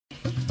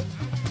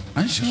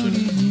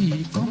aṣọ́rí yìí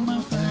kọ́ má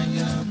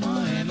fàyà mọ́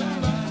ẹ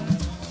lára.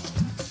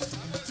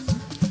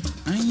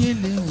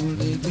 ayélé ò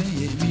lè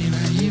gbẹ̀yẹ̀ mi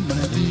láyé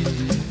màdé.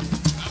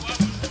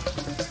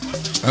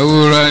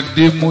 àwòrán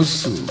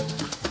adémọ́sọ̀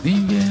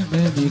níbi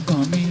ẹ̀rẹ́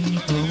nìkan mi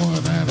ọmọ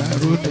rárá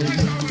ròdẹ.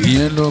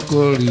 ìyẹn lọkọ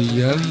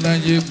rìyà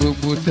láyé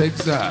gbogbo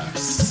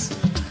Texas.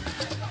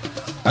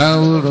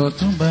 àwòrán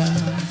tún bá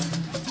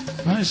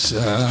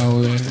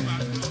Fáṣàwẹ̀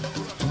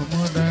ọmọ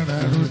rárá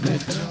ròdẹ.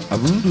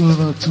 àbúrò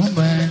rọ̀ tún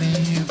bá ní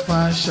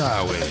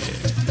Fáṣàwẹ̀.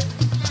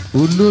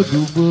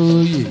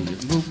 olódùgbòye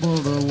gbogbo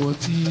rọ̀wọ̀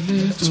tí ilé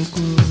tó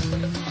kó.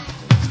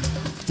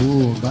 ò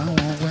bá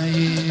wọn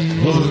wáyé.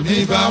 ò ní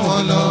bá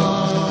wọn lọ.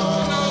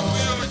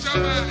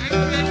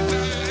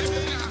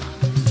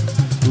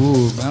 ò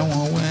bá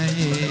wọn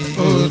wáyé.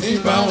 ò ní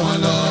bá wọn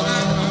lọ.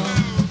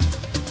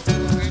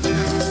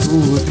 ò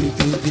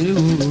tètè dé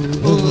o.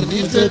 ò ní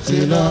tètè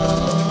lọ.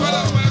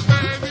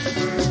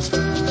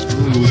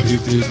 ò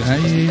tètè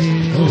dáyé.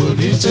 ò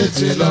ní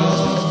tètè lọ.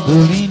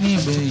 orí ní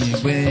gbẹ̀yìn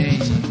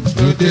gbẹ̀yìn.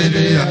 ló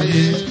délé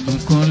ayé.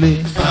 nǹkanlé.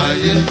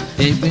 ayé.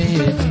 ẹgbẹ́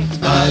ẹni.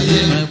 ayé.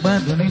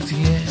 ẹgbàdùn ní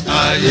tiẹ̀.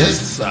 ayé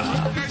sà.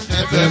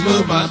 ẹ̀bẹ̀ ló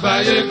máa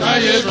báyé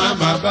káyé máa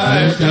bá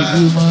ẹ jà.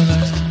 ẹ̀ẹ́dẹ́gbẹ́mọ́lá.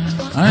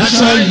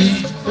 aṣọ yìí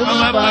ó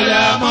máa balẹ̀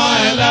àmọ́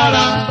ẹ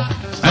lára.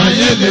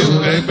 ayé lè wò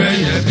ẹgbẹ́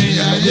yẹn ní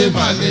ayé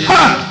máa lè.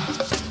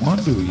 wọ́n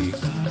lòye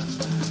ká.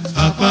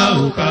 apá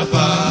ò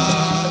kápá.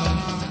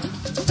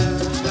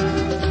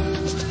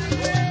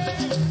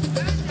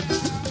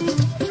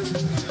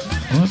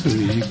 wọ́n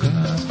lòye ká.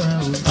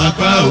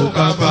 apá ò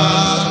kápá.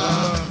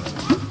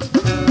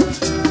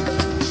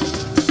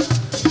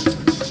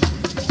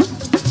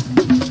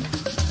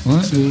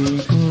 wọ́n lòye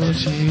kó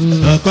ṣe o.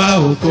 apá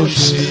ò kó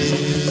ṣe.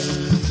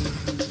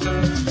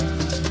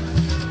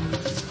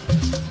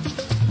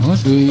 wọ́n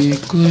lòye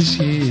kó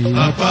ṣe.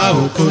 apá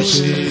ò kó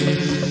ṣe.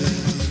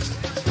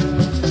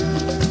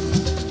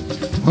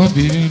 wọ́n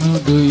bínú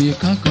lòye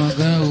kákan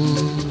gá o.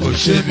 kò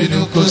ṣe bínú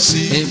kó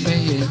sí. ẹgbẹ́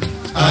yẹn.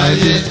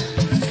 ayé.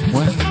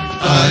 wálé.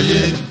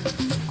 ayé.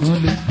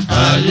 kólé.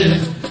 ayé.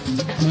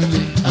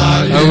 kólé.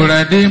 ayé. àwòrán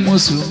adé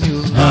mùsùlùmí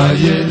o.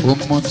 ayé.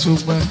 ọmọ tó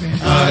gbàgbé.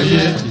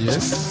 ayé.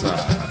 yes sir.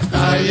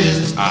 ayé.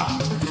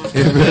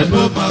 ẹ̀bẹ̀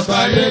ló máa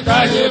báyé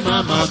káyé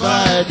máa bá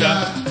ẹ jà.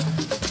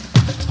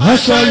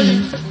 aṣọ yìí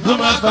ló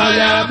máa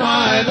balẹ̀ àmọ́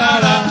ẹ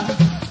lára.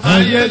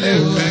 ayé lè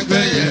wò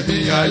ẹgbẹ́ yẹn ní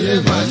ayé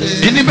máa lé.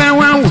 ẹni bá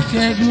wá wò sí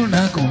ẹdún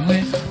náà kàn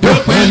wẹ́. ó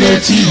pẹ́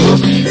létí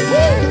omi.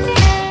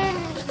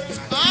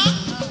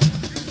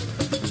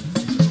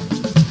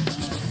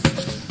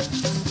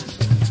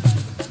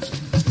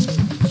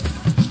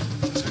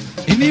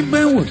 ẹni bá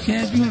wò sí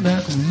ẹdún náà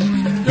kàn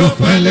wẹ́. ó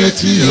pẹ́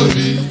létí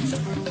omi.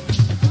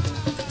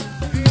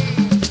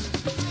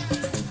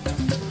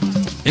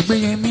 ẹgbẹ́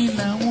yẹn mi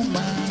làwọn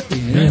máa pè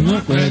é. ẹ má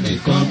pẹ́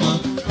nìkan mọ́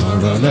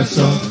ọ̀rọ̀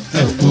lẹ́sọ̀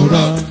ẹ̀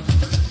kúrọ̀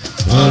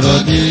ọ̀rọ̀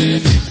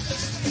níní.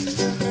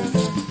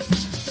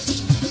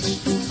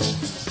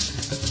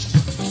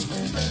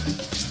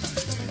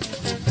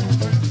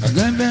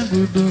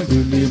 àgádágodo ló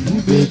lè mú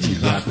bèjì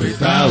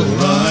làpẹ̀tà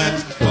òrọ̀ ẹ̀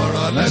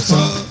ọ̀rọ̀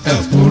lẹ́sọ̀ ẹ̀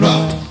kúrọ̀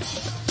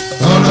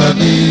ọ̀rọ̀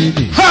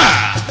níní.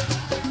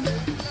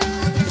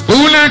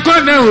 òun la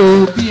kọ́dà o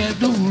bí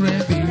ẹdún rẹ̀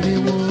bèrè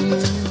wo.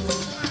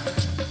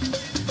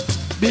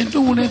 bí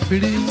ẹdún rẹ̀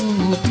bèrè wo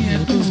bí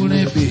ẹdún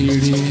rẹ̀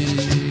bèrè.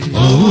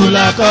 òun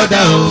la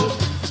kọ́dà o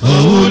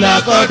òun la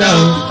kọ́dà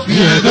o bí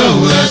ẹ̀dọ́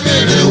ẹ̀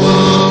kéré wo.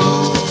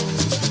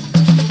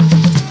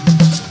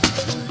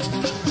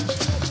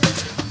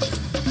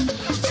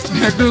 bí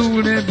ẹdún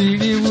rẹ̀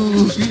bèrè wo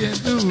bí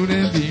ẹdún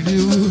rẹ̀ bèrè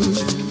wo.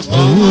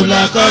 òun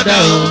la kọ́dà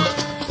o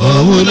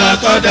òun la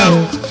kọ́dà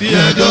o bí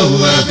ẹ̀dọ́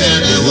ẹ̀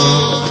kéré wo.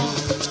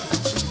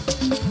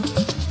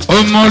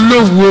 ọmọ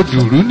olówó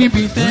dùrú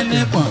níbi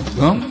tẹ́lẹ̀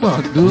pọ̀npọ̀npọ̀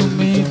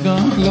lómi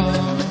gan lọ.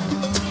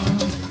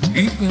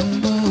 ìgbẹ́ ń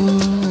bọ̀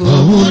o.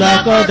 òun la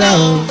kọ́dà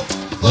o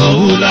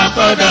òun la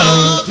kọ́dà o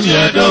bí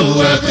ẹ̀dọ́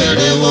ẹ̀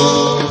kéré wo.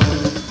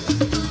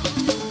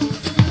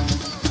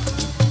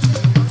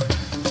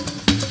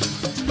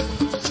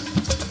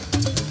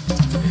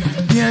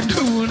 bí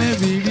ẹdún rẹ̀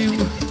bèrè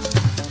wo.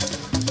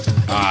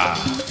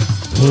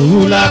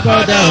 òun la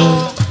kọ́dà o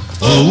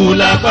òun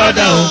la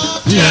kọ́dà o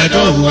bí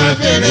ẹ̀dọ́ ẹ̀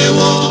kéré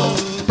wo.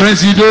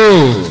 Presido.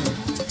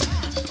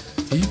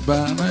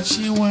 Ìbára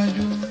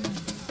síwájú.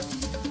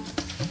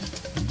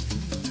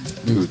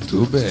 Mi ò tó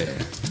bẹ́ẹ̀.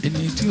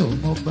 Ẹni tí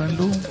ọmọọba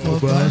ló ń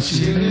fọba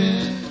ṣeré.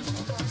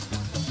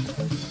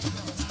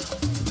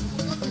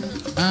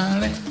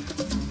 Ààrẹ.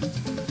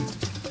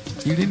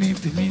 Ìrìn ní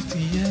tèmi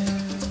ti yẹ.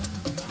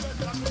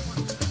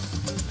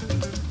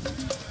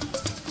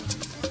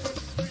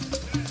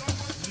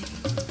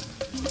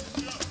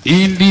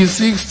 In the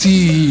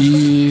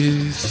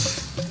 60s.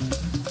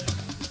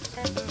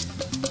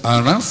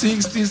 Around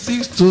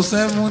 66 to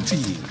 70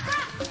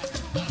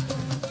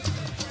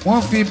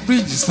 wọ́n fi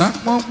bridge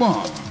sápọ́ngbọ̀n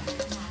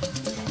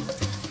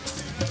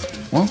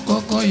wọ́n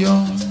kọ́kọ́ yọ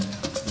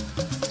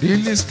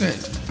daily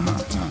sketch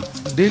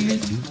daily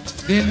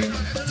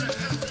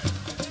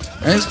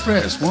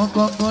express wọ́n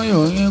kọ́kọ́ yọ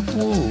yẹn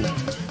kú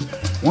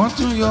wọ́n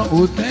tún yọ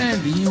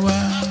hòtẹ́ẹ̀lì wa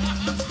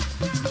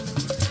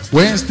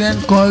Western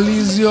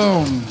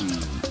Coliseum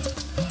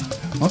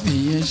wọ́n fi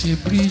yẹn ṣe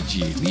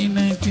bíríìjì ní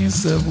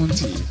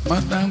 1970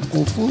 Madam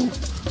Kofo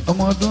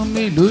ọmọ ọdún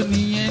mélòó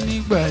nìyẹn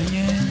nígbà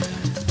yẹn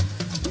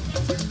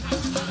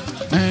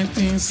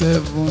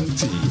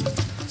 1970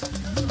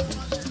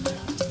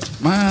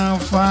 máa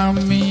fa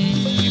mi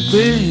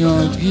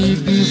béèyàn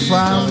gidi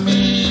fa mi.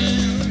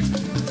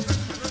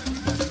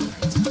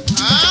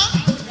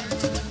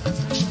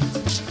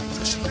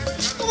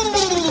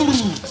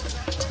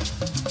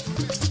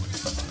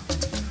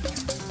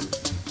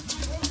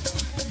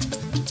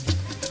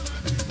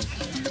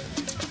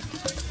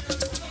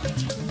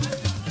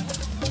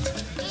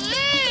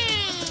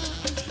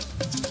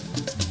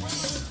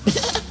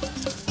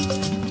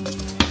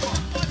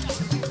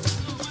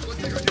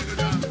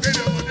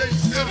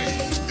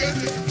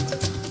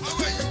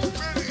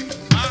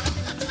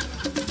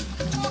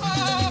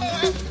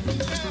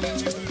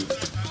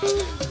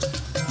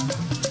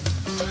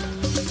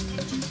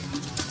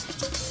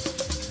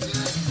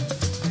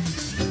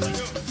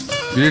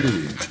 Béèrè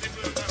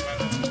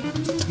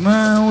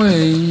máa wẹ̀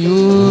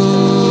yóò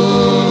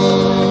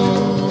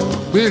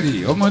béèrè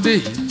ọmọdé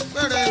yìí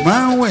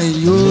máa wẹ̀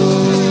yóò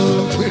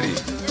béèrè.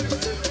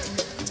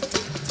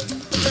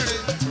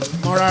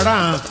 mọ rárá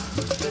hàn.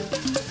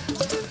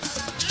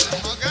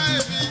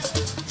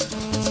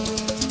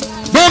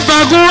 bọ́mbà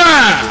gún wà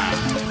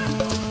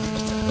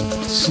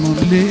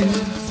sùnlé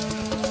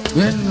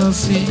gbẹ́nu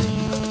sí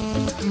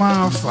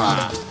máa fà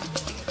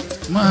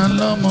máa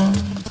lọ́mọ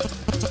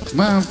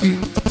máa fi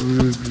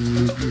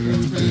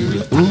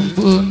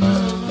gbóná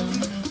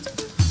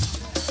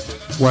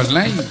wà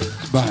láyìn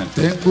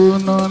bàtẹ́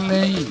gbóná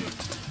lẹ́yìn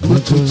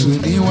òtútù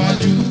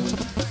níwájú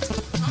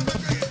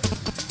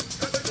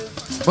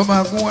bọ́bá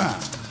gún wà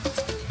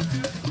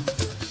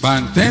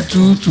bàtẹ́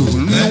tutù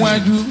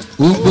níwájú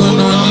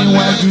gbóná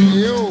níwájú.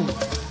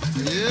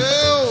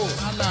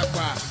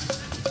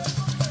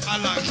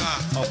 alàgbà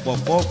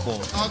ọ̀pọ̀pọ̀pọ̀.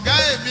 ọ̀gá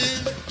èmi.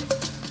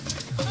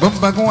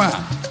 bọ́bá gún wà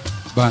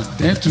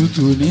bàtẹ́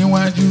tutù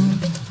níwájú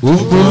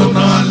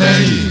gbóná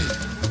lẹ́yìn.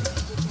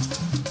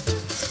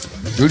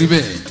 torí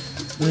bẹ́ẹ̀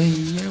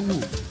wẹ̀yìn yẹ̀ wò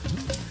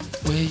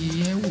wẹ̀yìn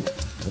yẹ̀ wò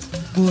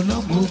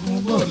bọ́lọ́mọ̀gùn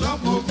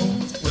bọ́lọ́mọ̀gùn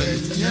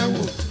wẹ̀yìn yẹ̀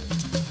wò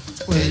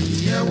wẹ̀yìn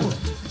yẹ̀ wò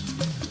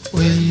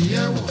wẹ̀yìn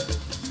yẹ̀ wò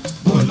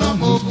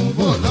bọ́lọ́mọ̀gùn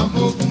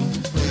bọ́lọ́mọ̀gùn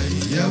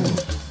wẹ̀yìn yẹ̀ wò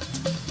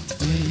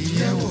wẹ̀yìn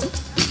yẹ̀ wò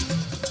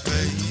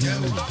wẹ̀yìn yẹ̀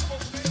wò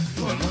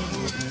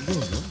bọ́lọ́mọ̀gùn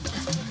bọ́lọ́mọ̀gùn.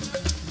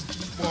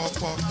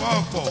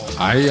 pọ̀pọ̀pọ̀pọ̀.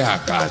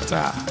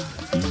 ayakata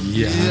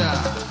yíyá.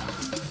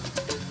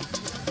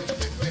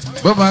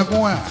 bọ́bá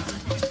gún wà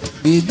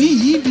bèbí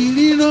yìí di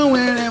rírán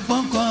wẹrẹ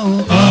fọ́kàn o.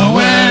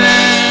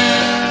 ọ̀wẹ́rẹ́.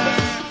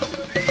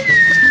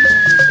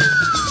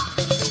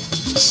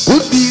 ó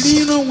di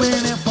rírán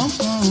wẹrẹ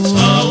fọ́kàn o.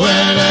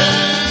 ọ̀wẹ́rẹ́.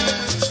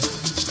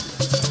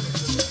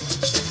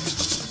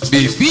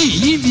 bèbí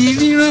yìí di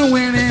rírán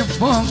wẹrẹ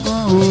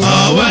fọ́kàn o.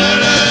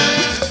 ọ̀wẹ́rẹ́.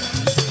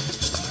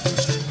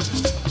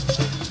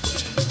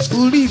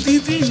 orí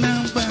títí náà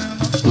bá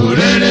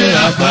òrèrè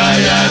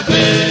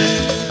àfàyàgbé.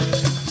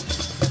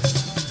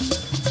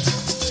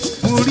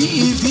 orí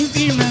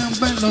títí náà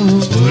bá lọ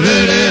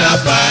òrèrè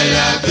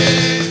àfàyàgbé.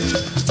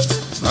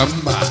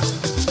 samba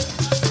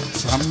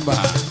samba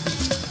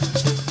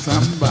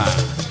samba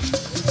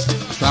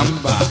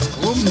samba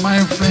oh my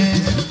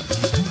friend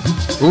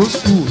old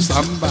school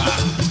samba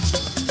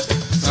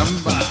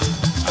samba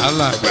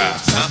alàgbà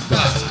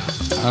samba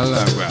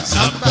alàgbà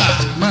samba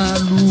máa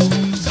lu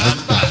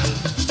samba.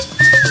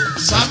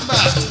 Samba.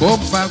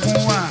 Bọ́mbà gún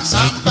wà.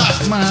 Samba.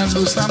 Máa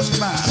lo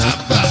samba.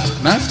 Samba.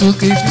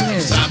 Látòkè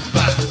díẹ̀.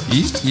 Samba.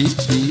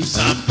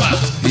 Samba.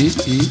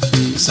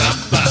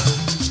 Samba.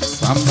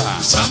 Samba.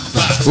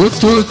 Samba. Ó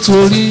tó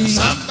torí.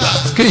 Samba.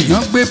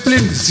 Kéèyàn gbé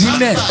plane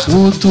sílẹ̀. Ó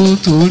tó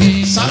torí.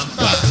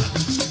 Samba.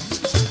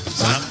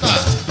 Samba.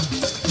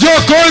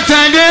 Jókòó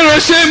tàdé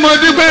roṣẹ́ mo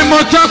dúpẹ́ mo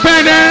tọ́pẹ́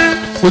dẹ́.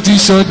 O ti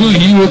sọdún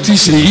yìí o ti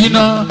ṣèyí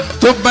náà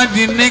tó bá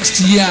di next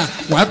year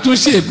wàá tún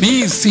ṣe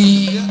míì sí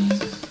i.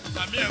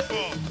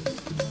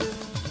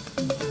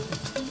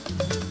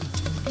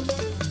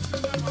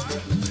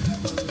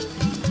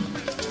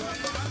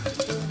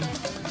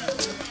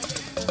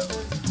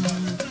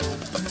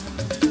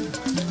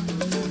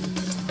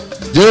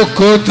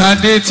 Jókòó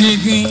tàdé ti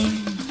gbin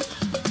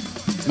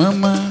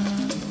mama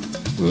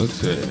kò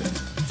tẹ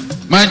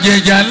máa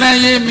jẹjà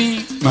láyé mi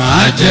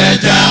máa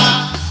jẹjà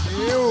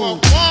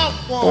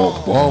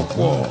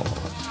ọ̀pọ̀pọ̀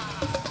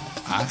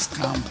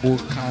askambo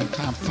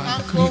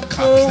kantapakiri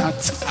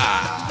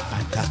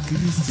kapsata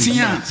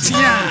tíà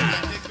tíà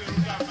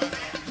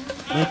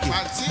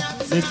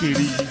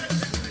lékiri.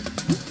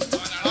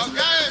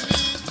 ọ̀gá èmi.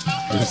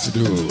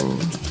 lọ́sídò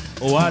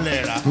òwà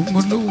lẹ̀ rà. gbogbo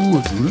lówó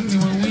òdúró ni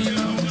wọ́n wí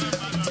náà.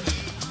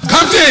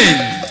 captain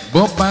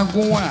bọ́ba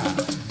gún wà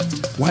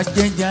wà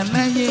jẹjà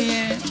láyé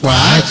yẹn wà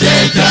á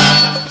jẹjà.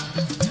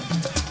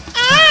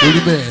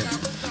 orí bẹ́ẹ̀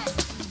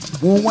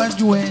wọ́n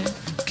wájú ẹ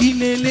kí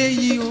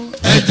leléyìí o.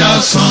 ẹja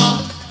sàn.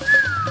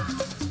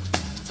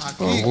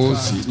 ọwọ́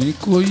sì ni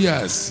kó yà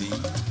sí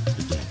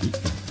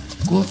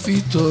kó fi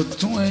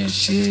tọ̀tún ẹ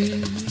ṣe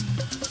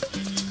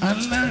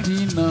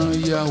alárinà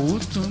ìyàwó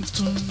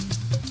tuntun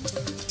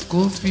kò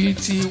fi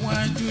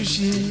tiwájú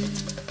ṣe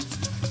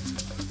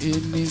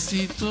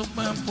ènìsí tó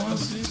bá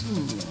pọ́sibù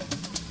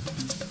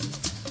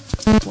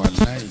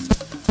wàláì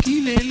kí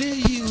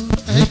leléyìí o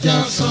ẹja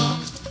sàn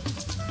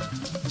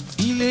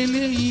ilé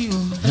eléyìí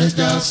o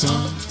ẹja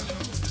sàn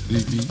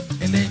bèbí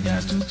ẹlẹ́ja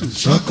tútù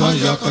ṣọkọ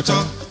yọkọtọ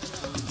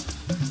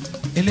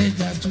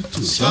ẹlẹ́ja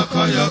tútù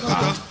ṣọkọ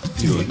yọkọtọ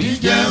tí ò ní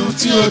jẹun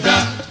tí ó dá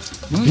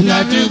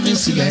ìlàjú mi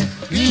sílẹ̀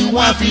ní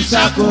wá fi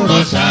ṣàkóso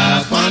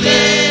ṣàpọ́nlé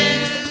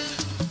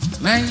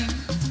láì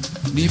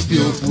níbi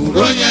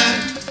òpùrọ́ yẹn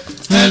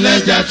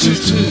ẹlẹ́ja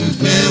tútù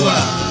gbé wá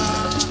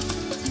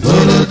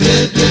lóró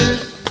dédé.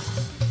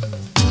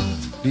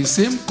 the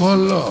same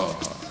colour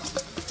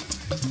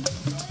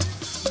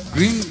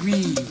green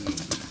green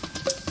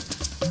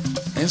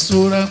ẹ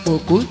ṣọ́ra pọ̀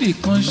kó di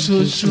kan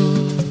ṣoṣo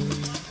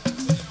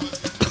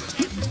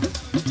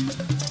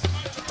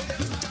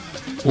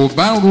kò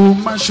bá ro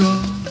máṣọ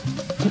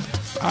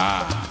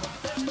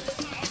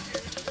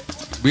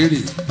gbèrè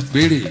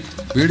gbèrè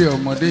gbèrè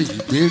ọmọdé yìí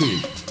gbèrè.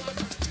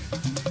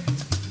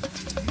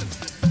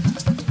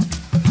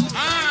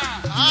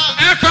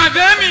 ẹ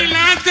pàdé mi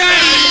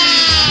látẹ̀yìn.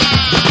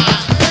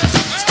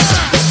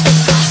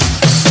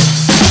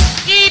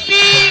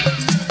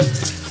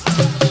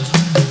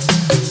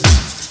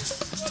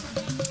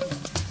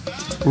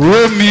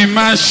 Romi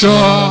máa ṣọ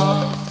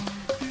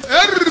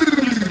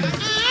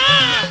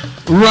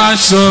ru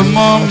aṣọ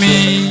mọ́ mi.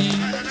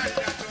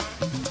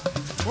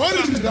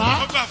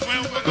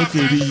 ó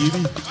kéré yìí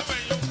rí.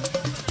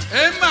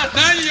 ẹ má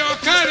dáyọ̀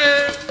káre.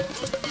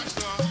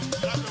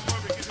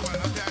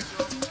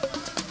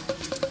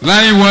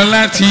 láì wọ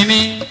láti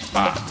ní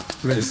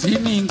rẹ̀ sí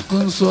ní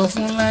nǹkan sọ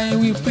fún láì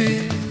wípé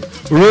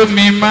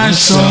Romi máa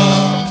ṣọ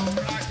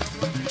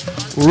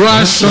ru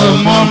aṣọ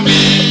mọ́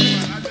mi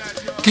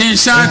kí n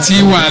ṣáà ti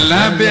wà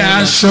lábẹ́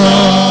aṣọ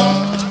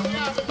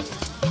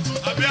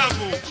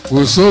kò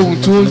sóhun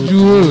tójú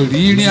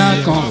òrírí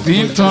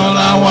akànfin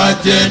tanra wa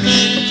jẹ ní.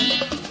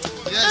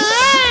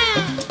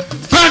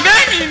 pàdé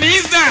mi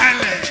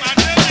nísàlẹ̀.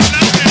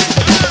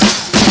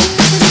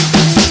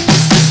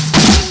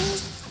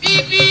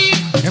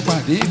 ẹ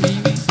pàdé mi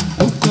ní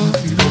kókó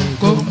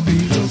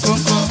bìló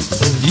kókó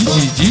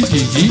jíjì jíjì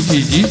jíjì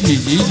jíjì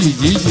jíjì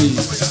jíjì.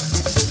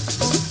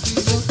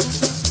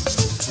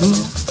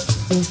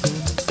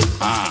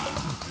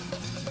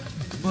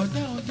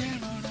 bọ̀dá ò jẹ́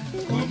rọra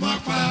kò má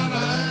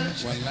para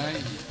wàláì.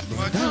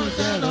 bọ̀dá ò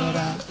jẹ́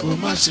rọra kò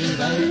má ṣe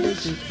ra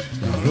eléṣe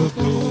lọ́rọ́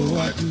kó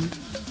wájú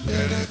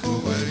bẹ̀rẹ̀ kó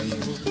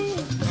wẹ̀yìn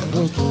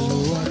lọ́rọ́ kó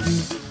wájú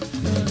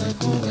bẹ̀rẹ̀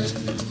kó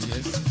wẹ̀yìn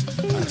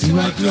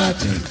àtiwájú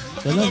àtẹ̀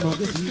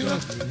tọ́lọ́mọdé ti rà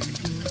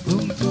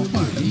ohun tó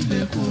mọ̀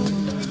ilé kó.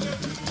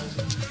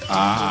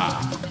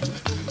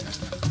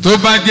 tó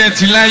bá jẹ́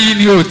ti láyé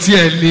ni ò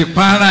tiẹ̀ lè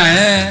para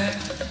ẹ́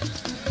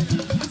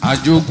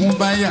àjogún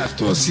bá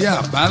yàtọ̀ sí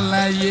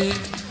àbáláyé.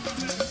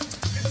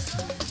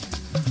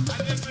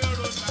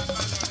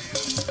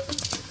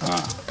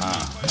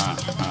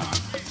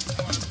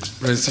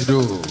 Presido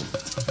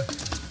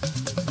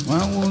wọn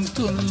wo ohun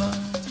tó ń lọ.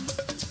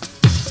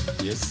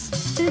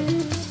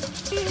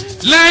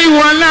 láì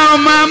wọlé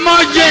ọmọ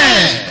amọ́jẹ́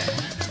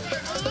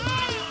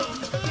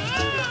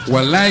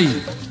wọláì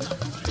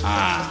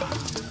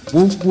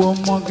gbogbo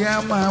ọmọge á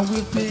máa wí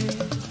pé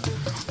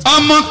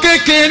ọmọ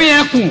kékeré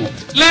ẹkùn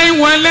lẹ́yìn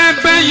wọlé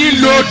bẹ́yìn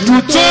lòdù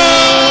tó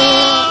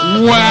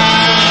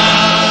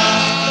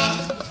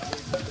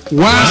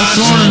wá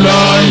sún lọ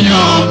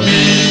yàn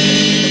mí.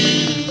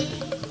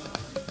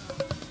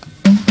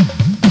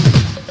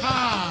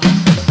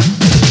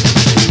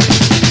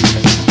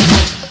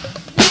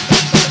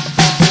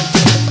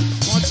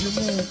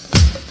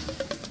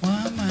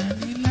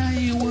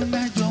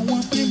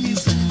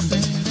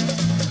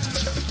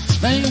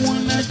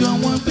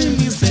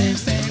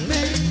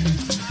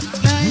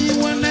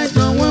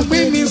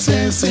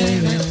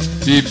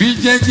 bèbí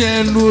jẹ́jẹ́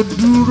ló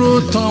dúró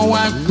tán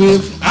wá gbé.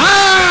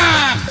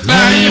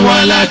 lẹ́yìn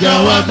wọn lájọ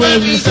wọ́n gbé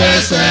mi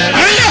sẹ́sẹ́.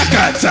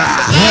 ayakata.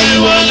 lẹ́yìn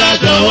wọn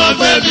lájọ wọ́n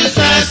gbé mi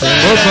sẹ́sẹ́.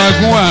 ó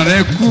fagún ààrẹ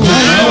kú.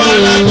 lẹ́yìn wọn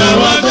lájọ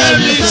wọ́n gbé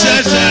mi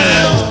sẹ́sẹ́.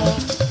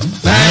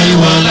 lẹ́yìn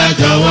wọn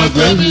lájọ wọ́n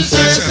gbé mi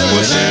sẹ́sẹ́. kò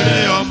ṣeré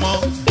ọmọ.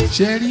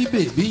 ṣe rí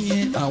bèbí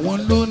yẹn àwọn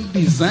ló ń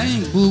design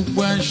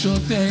gbogbo aṣọ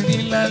tẹ́ rí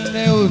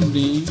lálẹ́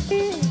òní.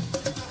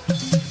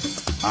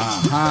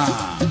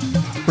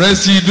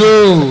 Presido.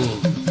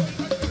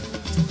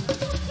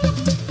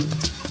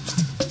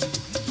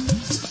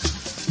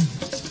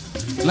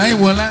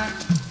 láìwọlá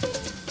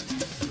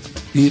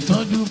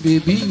ìtọ́jú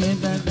bèbí yẹn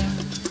dáadáa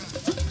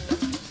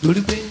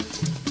torí pé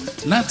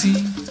láti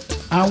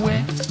awẹ́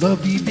lọ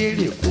fi dé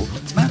rèkó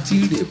láti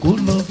rèkó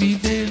lọ fi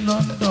dé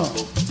London.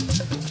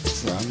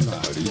 samba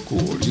ríkò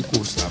ríkò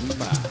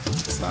samba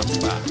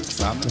samba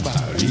samba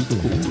ríkò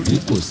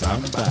ríkò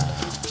samba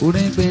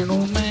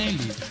orẹ́gbẹ̀rún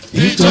máìlì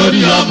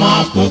nítorí ọmọ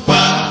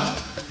pupa.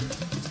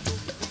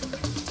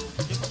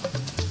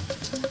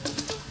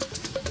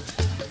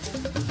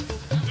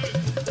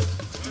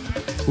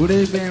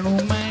 orẹ́gbẹ̀rún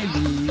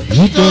máìlì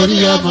nítorí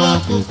ọmọ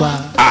pupa.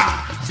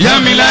 yá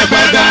mi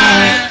lágbádá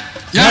rẹ̀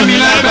yá mi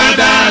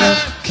lágbádá rẹ̀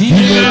kí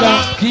lè lọ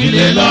kí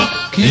lè lọ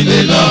kí lè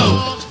lọ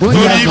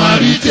bóyá máa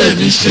rí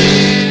tèmi ṣe.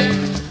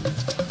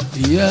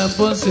 ìyá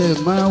bọ́sẹ̀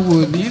máa wò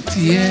ní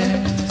tiẹ̀.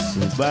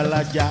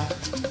 Sùgbàlájà.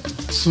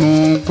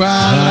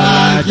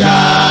 Sùgbàlájà.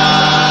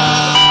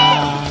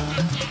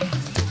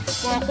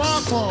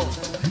 pọ̀pọ̀pọ̀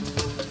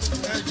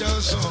ẹjọ́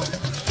sọ.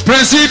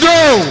 Presido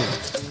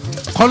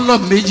kọ́lọ̀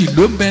méjì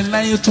ló ń bẹ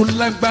láyé tó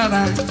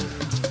lágbára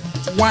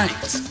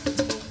white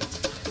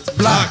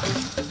black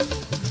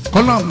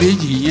kọ́lọ̀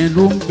méjì yẹn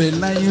ló ń bẹ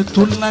láyé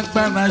tó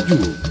lágbára jù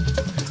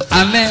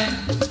alẹ́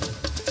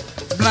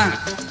black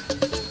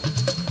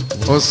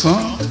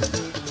ọ̀sán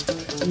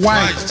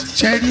white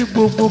cherry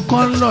gbogbo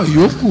kọ́lọ̀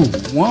yòókù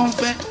wọ́n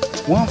fẹ́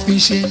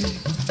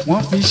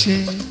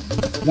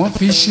wọ́n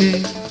fi ṣe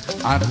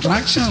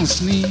attractions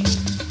ní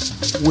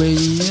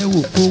wẹ̀yìn ẹ̀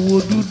wò kówó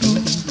dúdú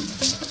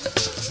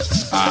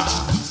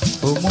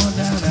ọmọ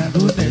dára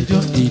ló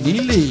dẹjọ́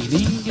ìnílé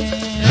ní gẹ́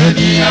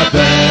ẹni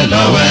abẹ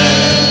lọ́wẹ́.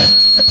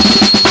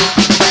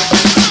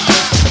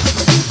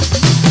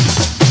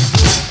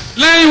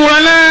 lẹ́yìn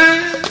wọlé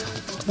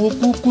mo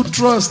kúkú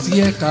trust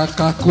yẹ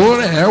kàkà kó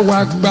rẹ̀ wá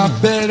gba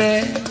bẹ́rẹ́.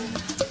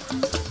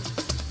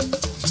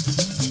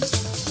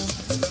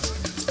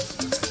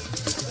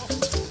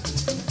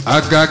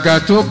 àgàgà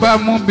tó bá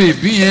mú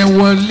bèbí yẹn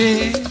wọlé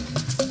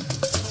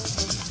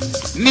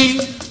ní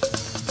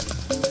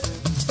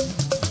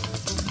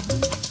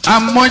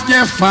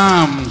Amọ̀jẹ̀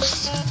Farms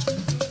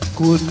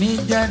kò ní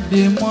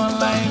jáde mọ́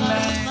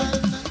láéláé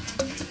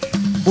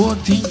bó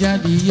ti ń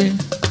jáde yẹ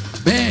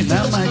bẹ́ẹ̀ lá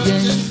máa jẹ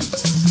yín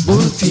bó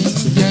ti ń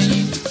jẹ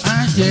yín á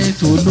jẹ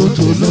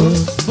tòlótòló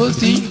bó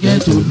ti ń jẹ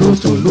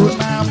tòlótòló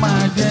á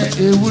máa jẹ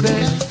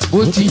ewúrẹ́ bó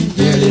ti ń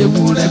jẹ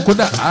ewúrẹ́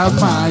kódà á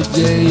máa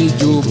jẹ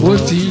ejò bó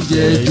ti ń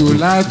jẹ ejò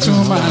látún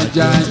máa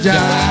jàjà.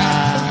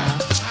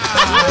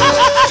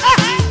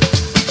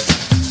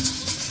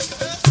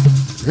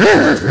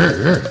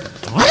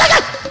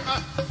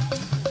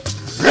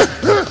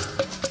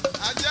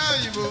 ajá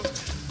òyìnbó.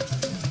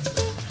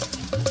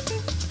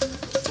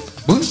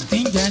 bó ti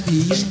ń jáde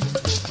yẹ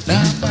lá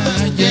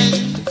máa jẹ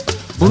yín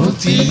bó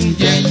ti ń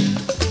jẹ yín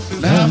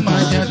lá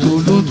máa jẹ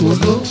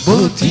tòlótòló bó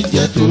ti ń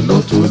jẹ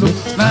tòlótòló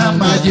lá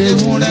máa jẹ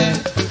ewúrẹ́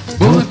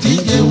bó ti ń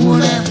jẹ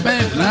ewúrẹ́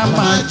bẹ́ẹ̀ lá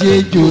máa jẹ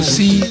ejò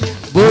sí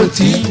bó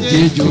ti ń jẹ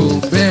ejò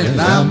bẹ́ẹ̀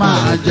lá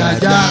máa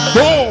jàjà.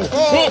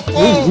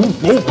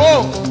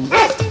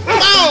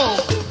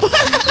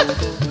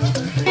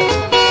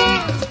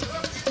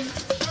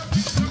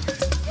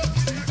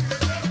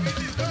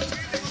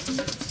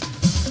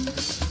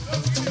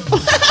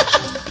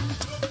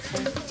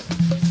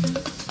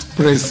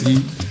 Presi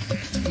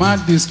máa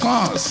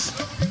discuss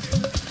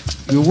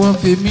ìwọ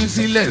fi mí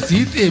sílẹ̀ sí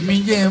tèmi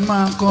jẹ́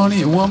máa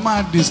kọrin ìwọ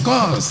máa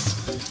discuss.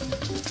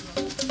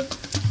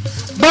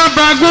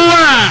 bàbá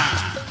gúnwà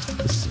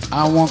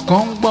àwọn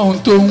kan ń gbọ́ ohun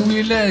tó ń wí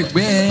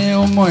lẹ́gbẹ̀ẹ́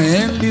ọmọ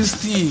ẹ̀ ń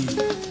listing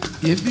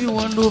ẹbí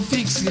wọn ló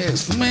fix ẹ̀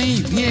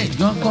súnmẹ́yìn bí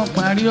ẹ̀gbọ́n kan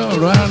parí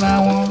ọ̀rọ̀ ara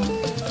wọn.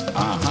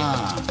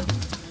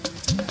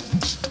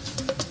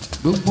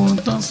 gbogbo ń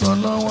tán sọ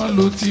lọ́wọ́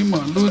ló ti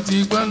mọ̀ ló ti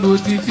gbọ́ ló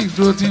ti fix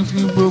ló ti fi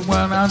gbogbo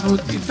ara ló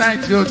ti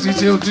táìtì ó ti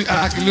ṣe ó ti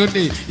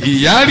àkìlódé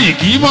ìyá rì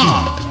kí mọ̀.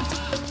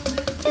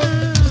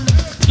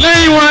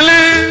 lẹ́yìn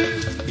wọlé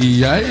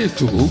ìyá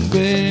ètò ń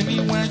bẹ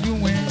níwájú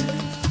wọn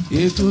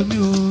ètò ní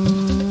o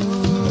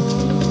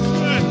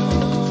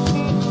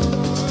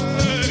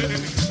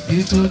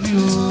ètò ní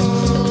o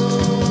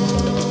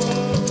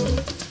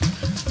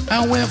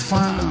Awẹ́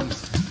Farms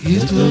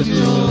ètò ní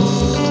o.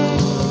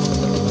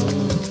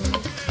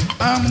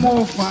 Amo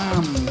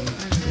Farm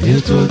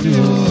ètò ní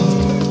o.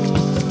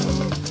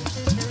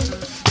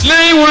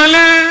 lẹ́yìn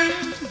wọlé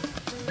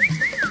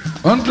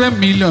 100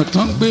 million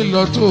tó ń gbé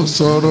lọ tó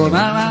sọ̀rọ̀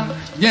rárá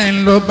jẹ́ ń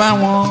lọ bá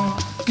wọn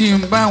kí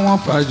n bá wọn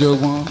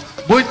fàjọ̀gbọ́n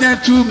bó jẹ́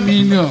 2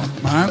 million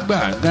màá gbà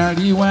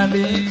darí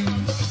wálé.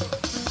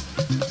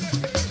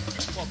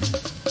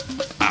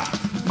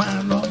 máa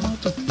lọ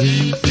mọ́tò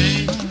pépé.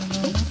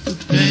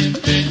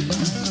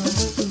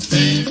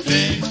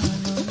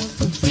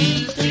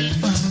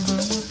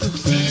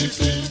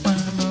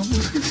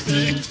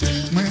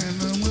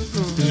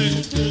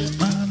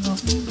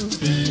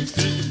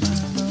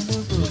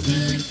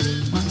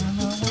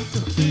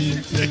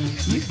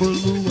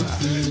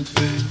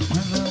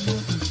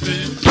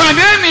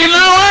 pàdé mi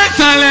lọ́wọ́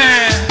ìsàlẹ̀.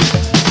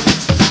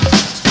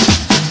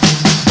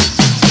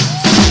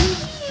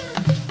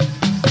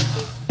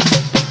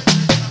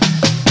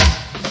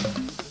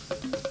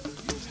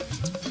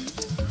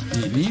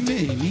 èmi lè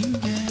ní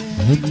jẹ́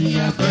èmi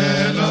àpẹ́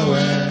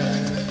lọ́wọ́.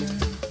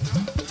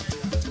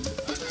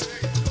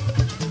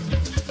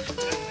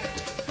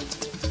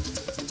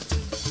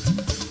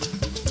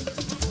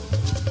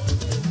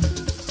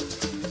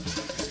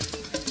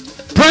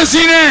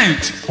 President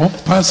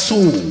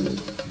ọ̀pá-so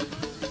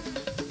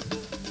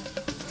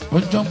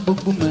ọjọ́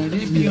gbogbo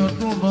mẹ́rin bí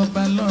ọdún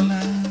rọba lọ́la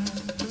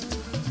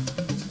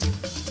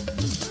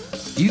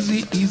easy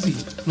easy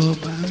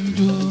rọba ń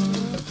jó.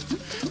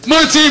 mo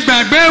ti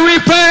gbàgbé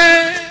wípé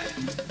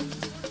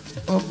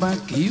ọba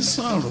kì í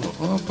sọ̀rọ̀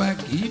ọba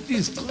kì í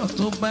dìskọ́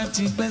tó bá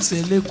ti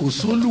gbẹ́sẹ̀ lé kò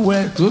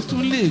sólùwẹ̀ tó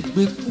tún lè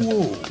gbé kú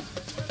o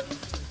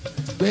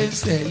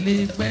gbẹ́sẹ̀ lé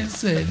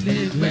gbẹ́sẹ̀ lé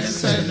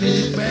gbẹ́sẹ̀ lé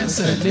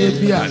gbẹ́sẹ̀ lé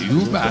bí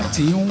àyùbá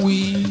ti ń wí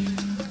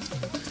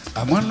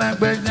àmọ́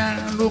lágbẹ́já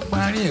ló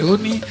parí ẹ̀ ó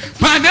ní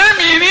pàdé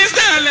mi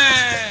nísàlẹ̀.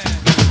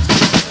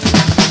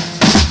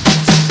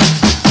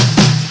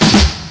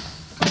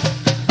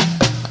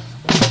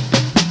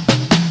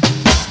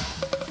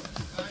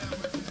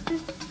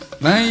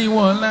 láyé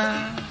wọlá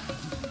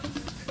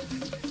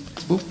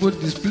gbogbo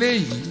display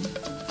yìí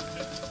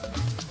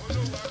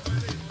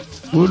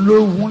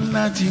olóhùn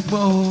ńlá ti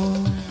gbọ́ o.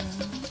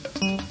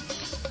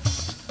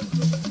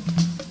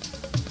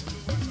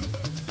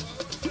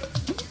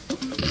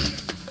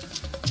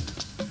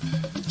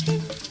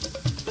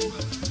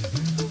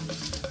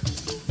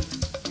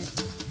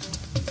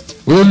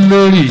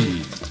 olórí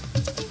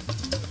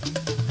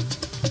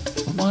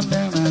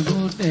ọmọdéra ló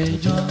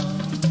dẹjọ́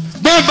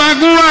bàbá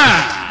gúnwà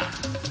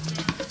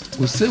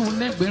kò séwu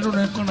lẹ́gbẹ̀rún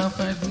rẹ kọ́ra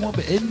fún wọn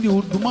bẹ̀ ẹni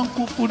odò máa ń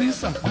kó forí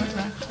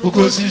sàpáta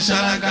oko sí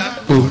ṣáláńgá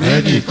kò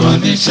rẹ́nìkan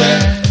níṣẹ́.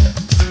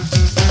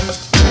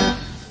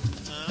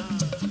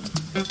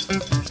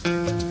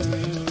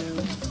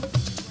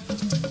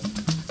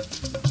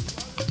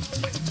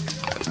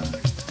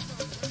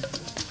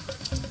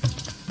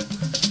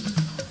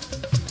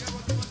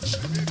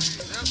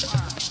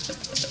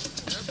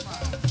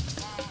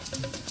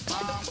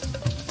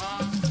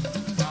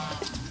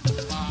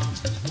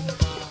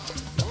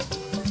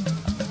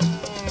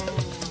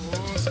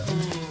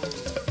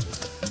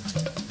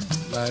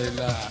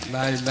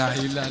 La ilaha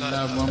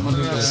illallah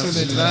Muhammadu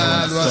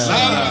Rasulullah.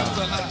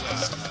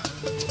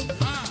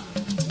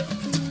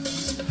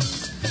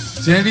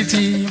 Sẹ́rí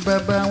tí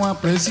bàbá wa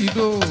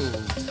pẹ̀sìdò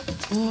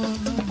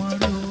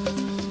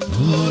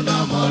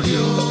olómọrí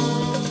o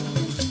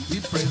bí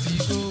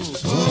pẹ̀sìdò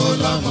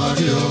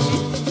olómọrí o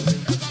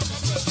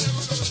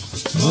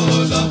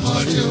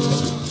olómọrí o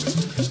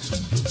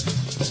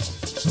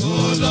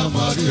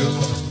olómọrí o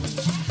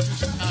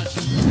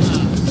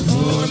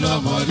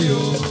olómọrí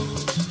o.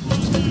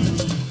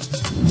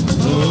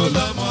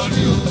 Hola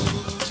Mario,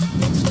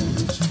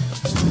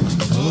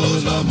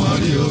 hola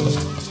Mario,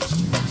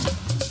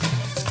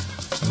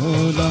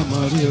 hola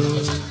Mario,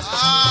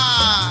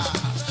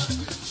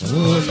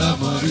 hola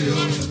Mario,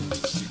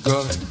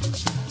 God,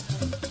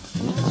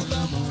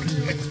 hola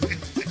Mario,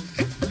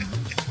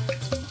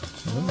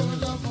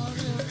 hola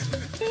Mario,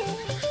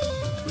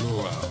 blow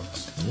out,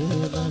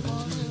 hola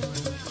Mario,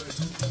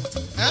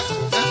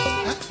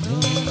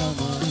 hola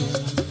Mario.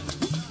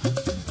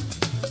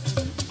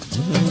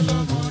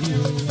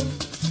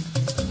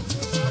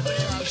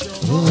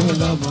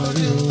 Hola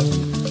Mario,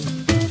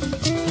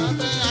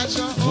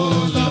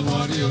 hola Mario, hola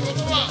Mario,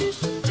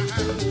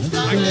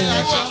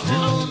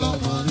 hola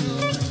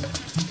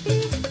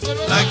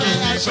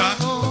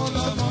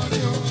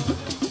Mario,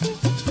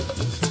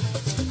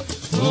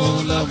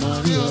 hola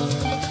Mario,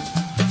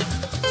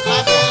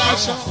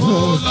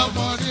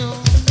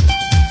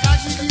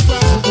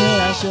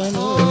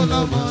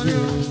 hola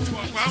Mario,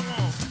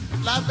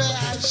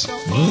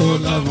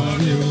 hola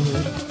Mario,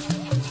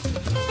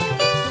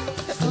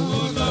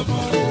 hola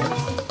Mario.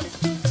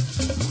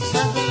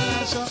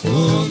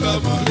 Hola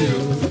Mario,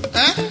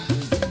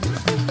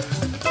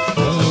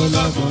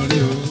 hola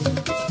Mario,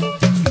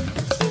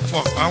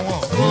 for power.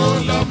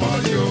 Hola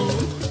Mario,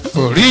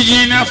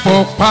 original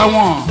for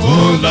power.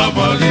 Hola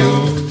Mario,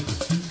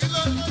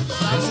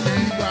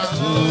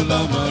 hola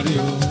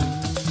Mario,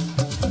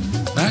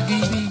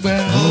 Nagidigba.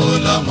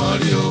 Hola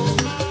Mario,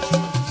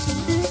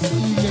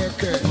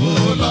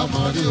 hola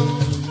Mario.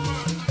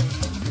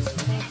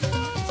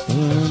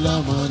 Hola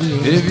Mario.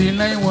 Ebi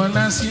láì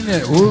wọlá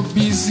sílẹ̀ ó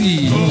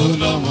bísí.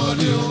 Hola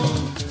Mario.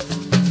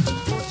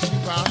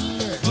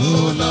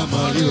 Hola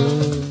Mario.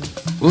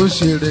 Ó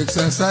ṣeré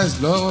exercise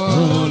lọ́wọ́.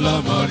 Hola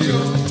Mario.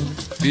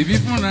 Bèbí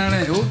fúnra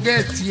rẹ̀ ó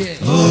gẹ̀ẹ́tì ẹ̀.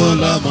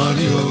 Hola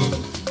Mario.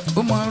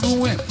 Ó máa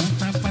rúwẹ̀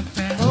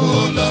pátápátá.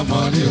 Hola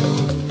Mario.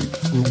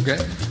 Gòngẹ́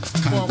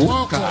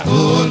kàngókà.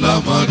 Hola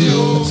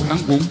Mario.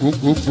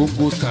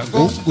 Sàngóngóngóngóngó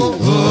sàngóngó.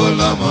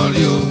 Hola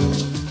Mario.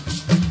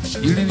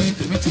 Ìrìn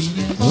tèmi ti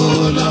yẹ.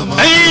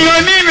 Ẹ̀yin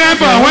onínú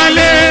ẹ̀bọ̀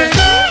wálé.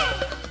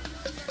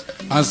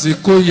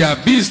 Àsìkò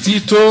yabis ti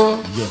tó.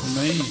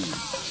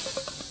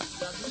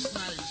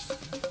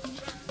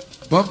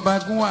 Bọ́ba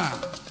Gúnwà.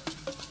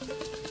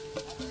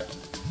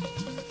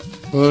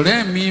 Ọ̀rẹ́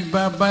mi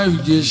bàbá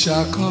Ìjẹ̀ṣà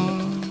kan.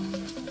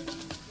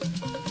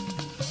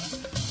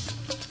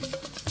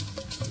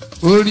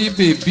 Orí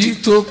bèbí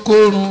tó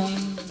kórun.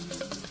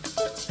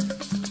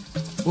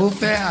 Ó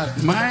fẹ́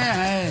admire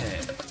ẹ̀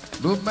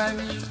ló bá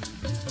ní.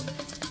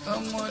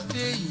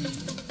 Ọmọdé yìí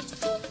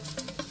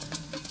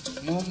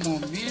mo mọ̀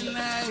mí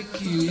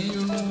láìkì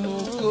irun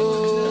oko.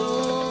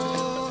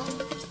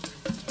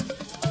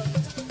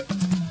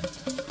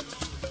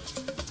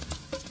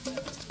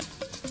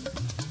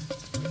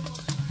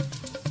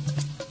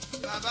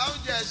 Bàbá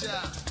Ìjẹ̀ṣà.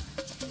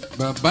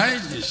 Bàbá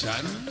Ìjẹ̀ṣà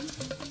ni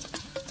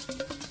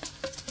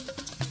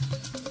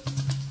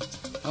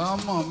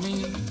ọmọ mi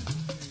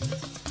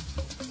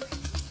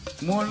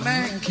mo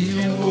láìkí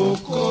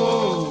oko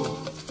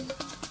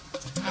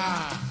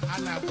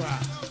alàgbà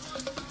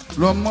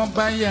lọmọ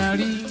bá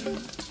yarí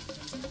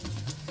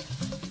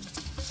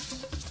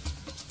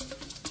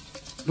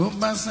ló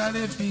bá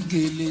sáré fi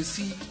gèlè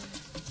sí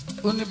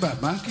ó ní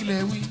bàbá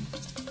kílẹ̀ wí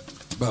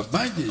bàbá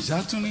Ìjẹ̀ṣà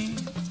tún ní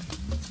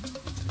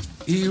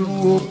irun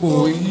òpó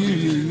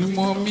yìí ni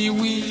mo mi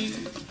wí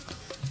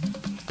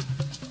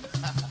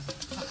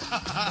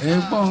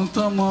ẹ̀gbọ́n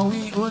tọmọ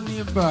wí ó ní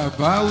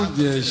bàbá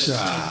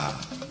Ìjẹ̀ṣà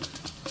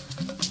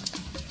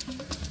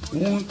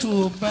ohun tó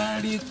bá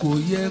rí kò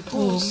yẹ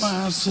kó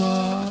máa sọ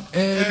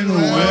ẹnu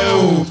ẹ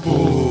ò bò.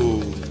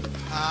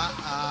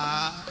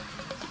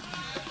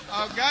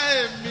 ọ̀gá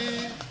èmi.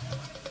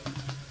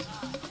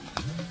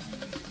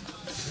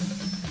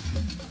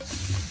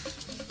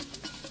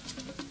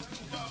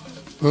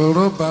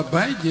 ọ̀rọ̀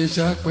bàbá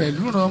Ìjẹ̀ṣà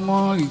pẹ̀lú ọmọ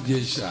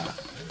Ìjẹ̀ṣà.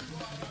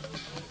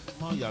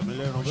 mọ ìyá mi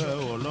lẹ́nu bẹ́ẹ̀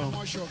wọ̀ lọ́hùn.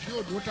 ọmọ ṣọ̀kí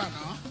òdó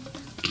tàná.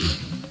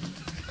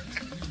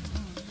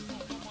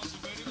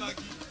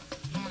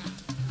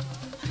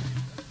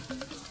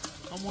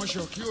 ọmọ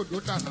ṣọ̀kí òdó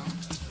tàná.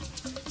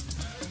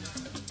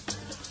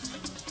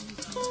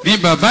 bí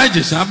bàbá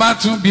Ìjẹ̀ṣà bá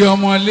tún bí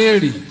ọmọ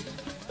léèrè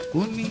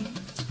ó ní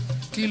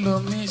kí ló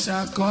mi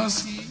ṣàkọ́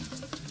sí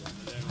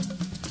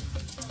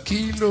kí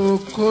ló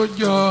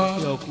kójọ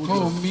kó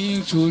mi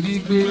sórí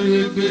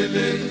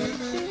gbélégbélé.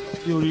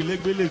 kí orí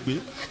lẹ́gbẹ̀lẹ́gbẹ̀.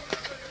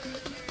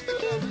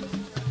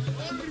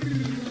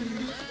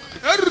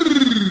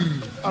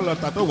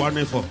 alọ̀tà tó wà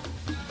ní fọ.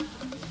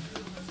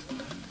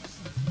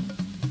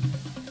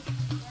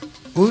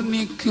 ó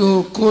ní kí o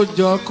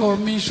kójọ kó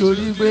mi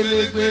sórí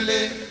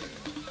gbélégbélé.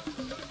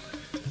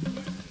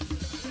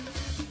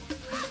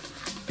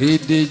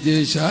 èdè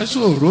Ìjẹ̀ṣà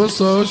ṣòro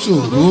sọ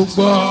ṣòro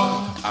gbọ́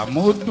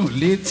àmọ́ ó dùn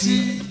létí.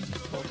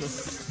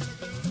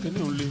 kíní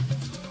ò le.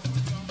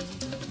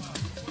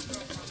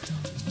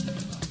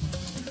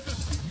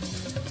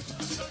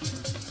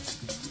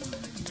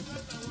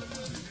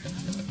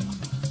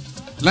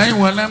 láì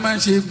wọn la máa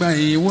ṣe gba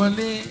èyí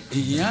wọlé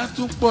èyí á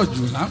tún pọ̀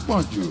jù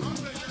lápọ̀jù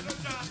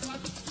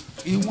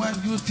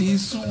iwájú ti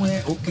sún ẹ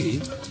òkè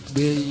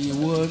gbẹ̀yìn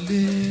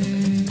wọlé.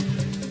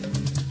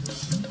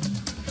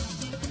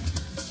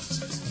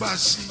 gbà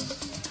sí.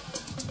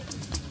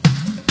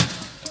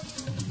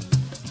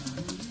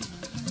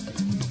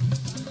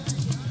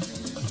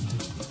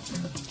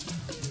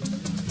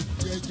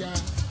 jẹja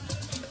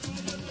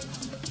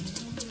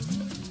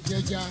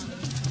jẹja.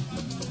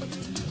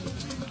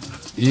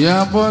 ìyá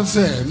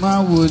bọ́sẹ̀ máa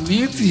wò ní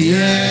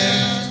tìẹ́.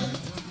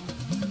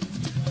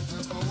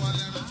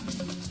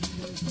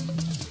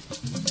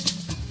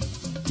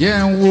 jẹ́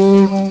ń wo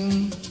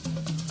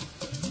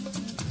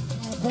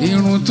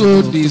irun tó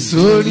dì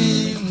sórí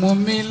mo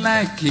mí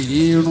láìkì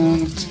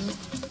irun.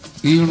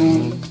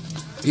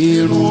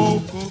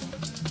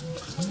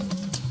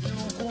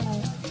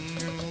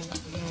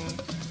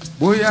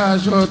 bóyá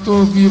aṣọ tó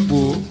fi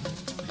bò ó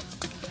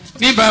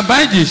ní bàbá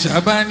Ìjẹ̀ṣà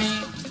bá ní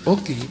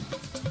òkè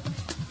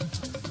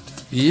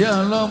ìyá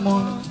ọlọ́mọ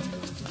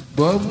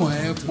gbọ́mọ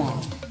ẹ pọ̀n.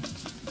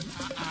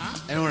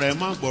 ẹnu rẹ̀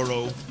má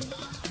gbọ̀rọ̀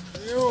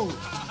o.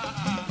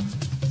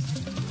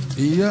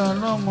 ìyá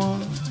ọlọ́mọ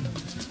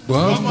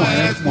gbọ́mọ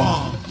ẹ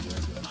pọ̀n.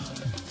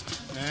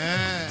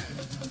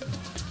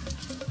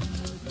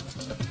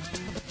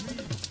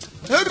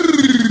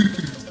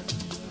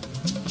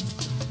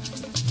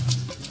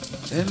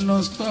 ẹ lọ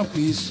stop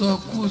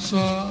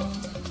ìsọkúsọ.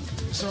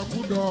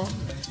 ìsọkúdọ.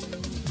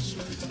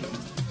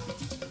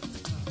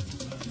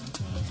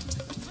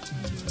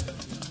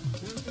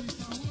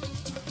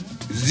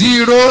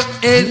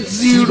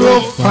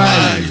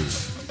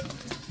 0805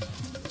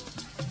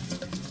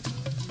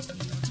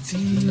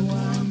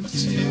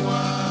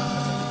 tiwantiwa.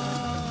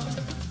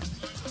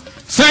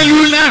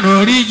 Cellular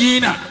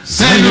original,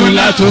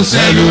 cellular to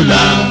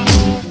cellular.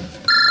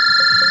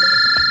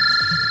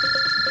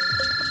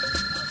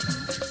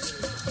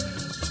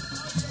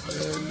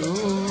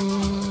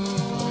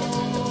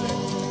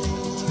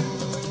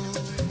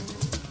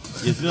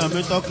 Yes,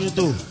 I'm talking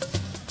to.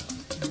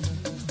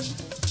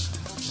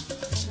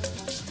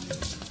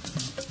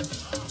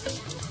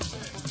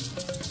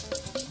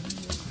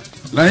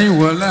 Lẹ́yìn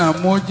wọlé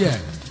àmójẹ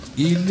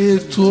ilé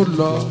tó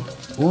lọ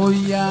ó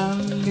yá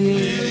ń lé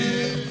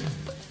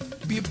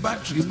bí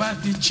bátìrì bá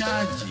ti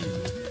ṣáàjì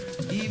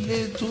ilé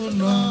tó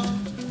lọ.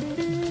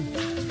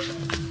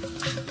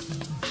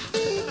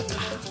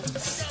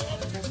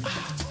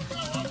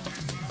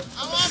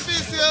 àwọn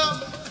bíìsì o.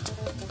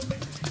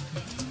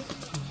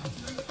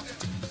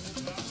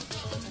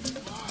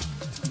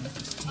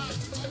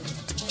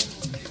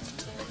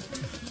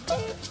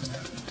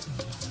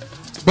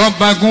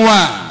 Bọ́mbagun wà.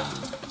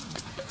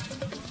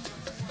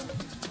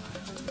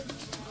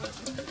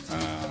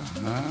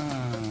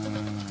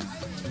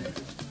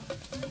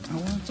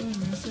 Àwọn tó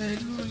ní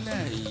sẹ́lúlà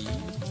yìí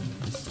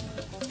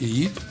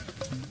èyí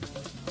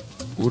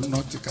ó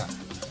nọ́tìkà.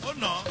 ó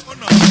nà.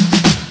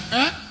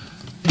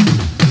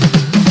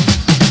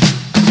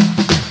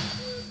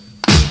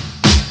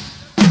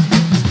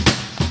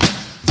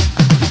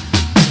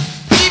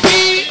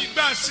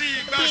 ìgbà sí.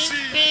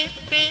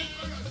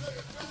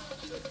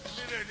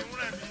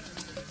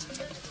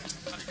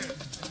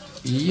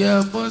 ìyá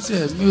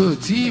bọ́sẹ̀ mi ò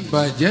tí ì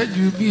bàjẹ́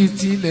ju bíi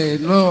tilẹ̀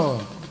lọ.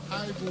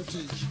 high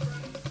voltage.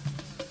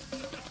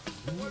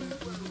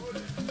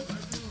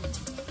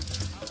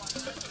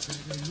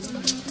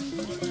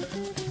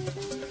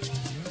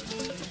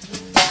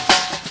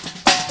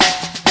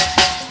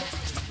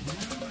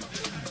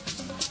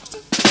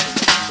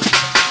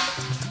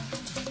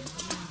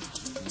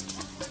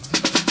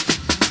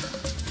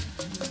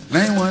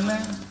 lẹ́yìn wọn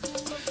lẹ́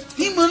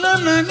níbo ló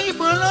lọ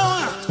níbo ló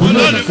wà.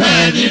 olólùfẹ́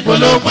níbo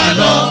ló pa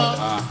lọ.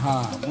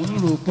 mo ń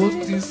rò bó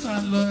ti sá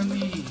lọ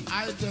ní.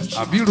 high tension.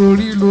 àbí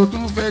rorí ló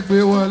tún fẹ́ gbé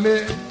wọlé.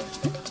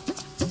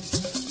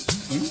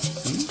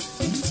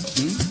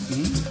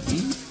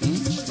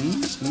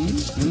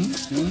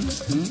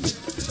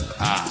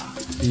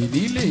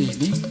 ìdílé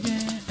ìní jẹ́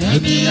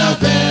ẹni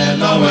abẹ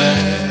lọ́wẹ́.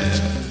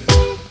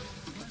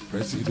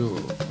 pẹ̀sìdò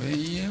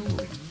ẹ̀yẹ wò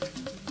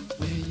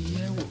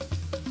ẹ̀yẹ wò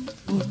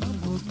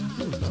olóńgbòdún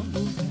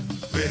olóńgbòdún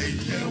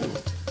ẹ̀yẹ wò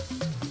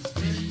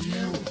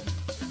ẹ̀yẹ wò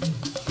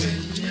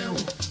ẹ̀yẹ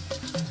wò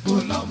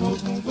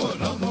bọ́lọ́mọ́gún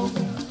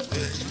bọ́lọ́mọ́gún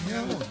ẹ̀yẹ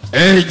wò.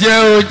 ẹ̀jẹ̀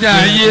ọjà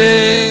yé.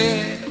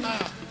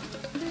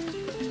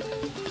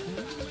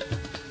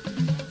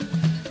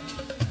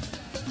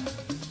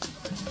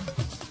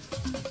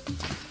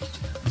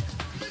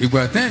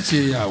 ìgbà tẹ́ ń ṣe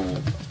ìyàwó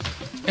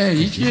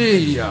ẹ̀yìn ṣe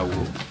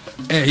ìyàwó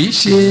ẹ̀yìn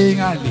ṣe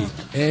àlè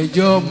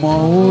ẹjọ́ mọ̀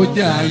ó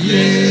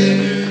jàyé.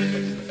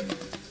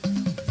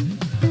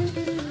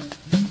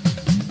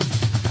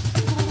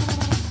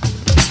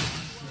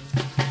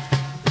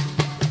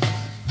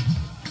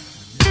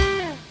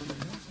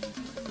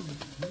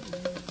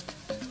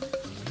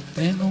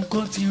 ẹnu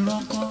kan ti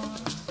rọ́kọ́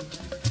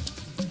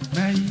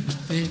báyìí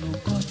ẹnu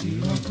kan ti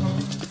rọ́kọ́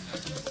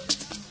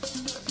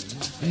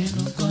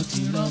ẹnu kan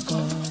ti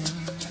rọ́kọ́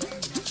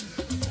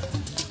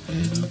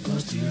ẹnu kan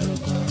ti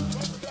rọ́kọ́.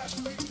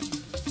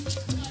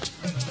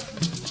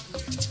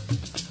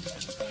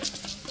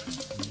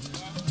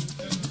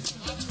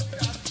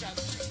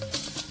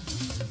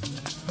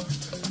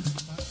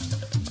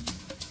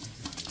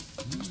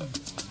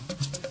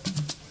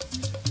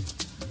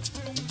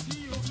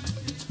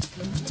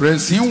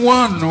 Pẹ̀sì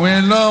wọ̀nù ẹ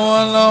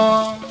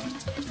lọ́wọ́lọ́wọ́.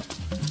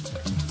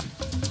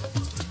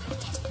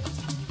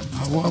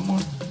 Àwọn ọmọ.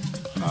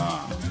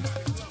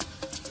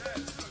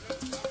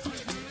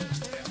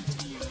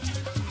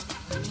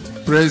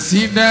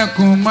 Pẹ̀sì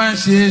dákun má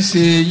ṣe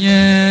ṣe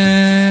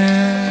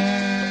yẹn.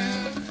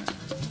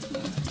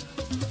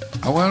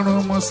 Àwọn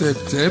ọmọ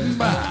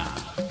Sẹ̀tẹ́mbà.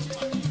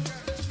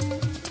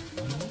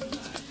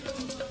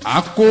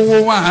 Àkówó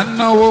wa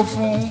náwó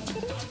fún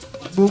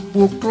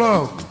gbogbo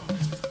club.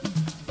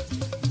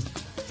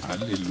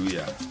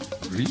 Hallelujah.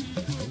 Rí.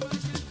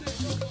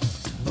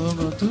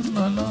 Ọ̀rọ̀ tó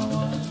lọ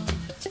lọ́wọ́.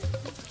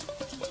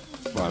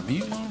 Bàbí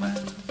mọ́ra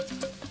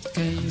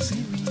kẹ̀yìn sí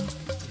mi.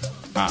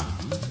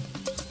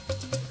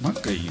 Má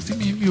kẹ̀yìn sí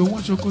mi bí owó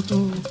ṣòkòtò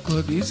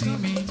kọ̀dé sí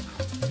mi.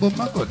 Bó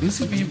má kọ̀dé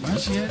sí mi, má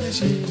ṣe é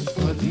léṣe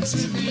kọ̀dé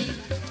sí mi.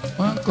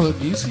 Má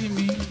kọ̀dé sí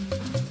mi,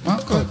 má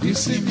kọ̀dé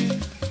sí mi.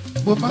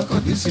 Bó má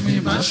kọ̀dé sí mi,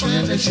 má ṣe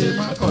é léṣe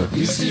má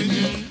kọ̀dé sí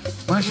mi.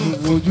 Má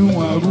ṣòfojú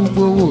wọn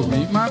arúgbó wò mí,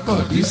 má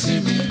kọ̀dé sí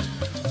mi.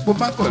 Bó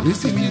bá kọ̀dí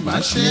sí mi, má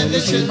ṣe é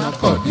léṣe má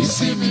kọ̀dí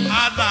sí mi.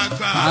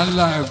 alàgbà.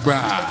 Alàgbà.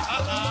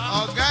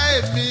 ọ̀gá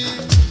èmi.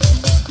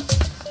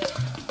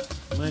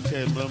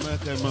 mẹ́kẹ̀ mọ́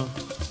mẹ́kẹ̀ mọ́.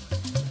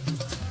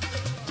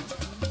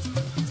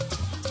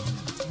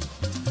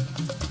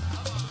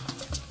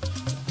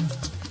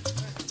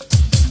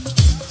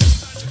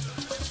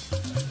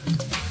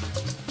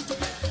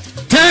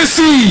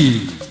 Tẹ́sì.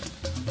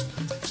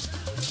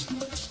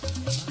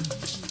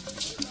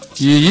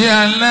 Yèyé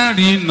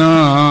alárinà.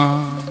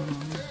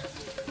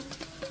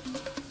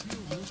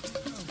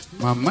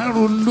 Màmá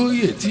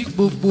Rolóyè tí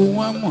gbogbo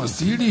wa mọ̀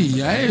sí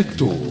Rìyá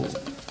Ètò.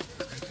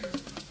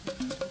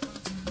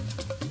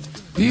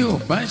 Bí ò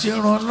bá ṣe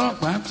ran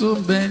ọlọ́pàá tó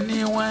bẹ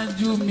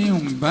níwájú mi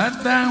ń bá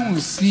dáhùn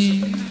sí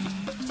i.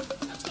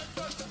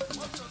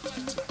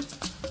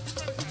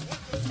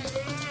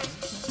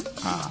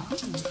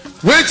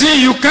 Wetin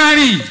you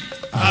carry?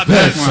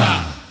 abẹ́sà.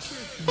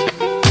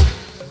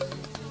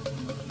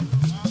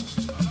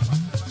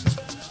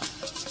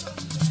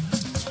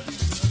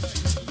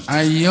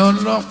 Àyè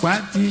ọlọ́pàá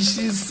ti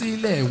ṣí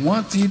sílẹ̀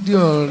wọ́n ti di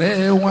ọ̀rẹ́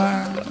wa.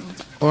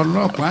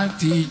 Ọlọ́pàá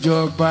ti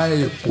jọba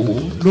Èkó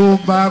ló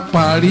bá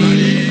parí.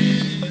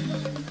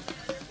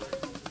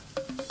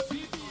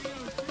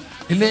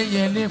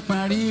 Eléyẹlé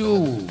parí o.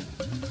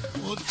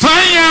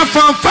 Fire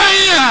for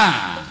fire.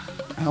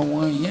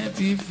 Àwọn yẹn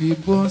ti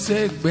fìbọn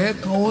sẹ́gbẹ̀ẹ́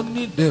kan ó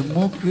ní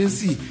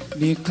democracy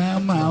ní ká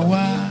máa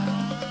wá.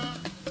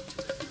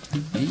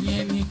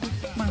 Ìyẹn ni pé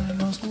máa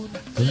lọ sódà.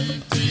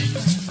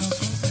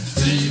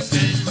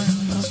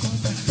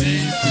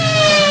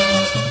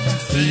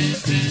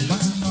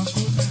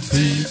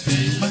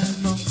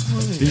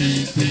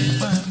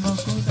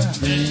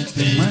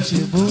 Má ṣe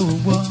bó o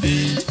gbọ́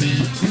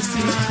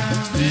sísí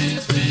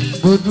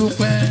bó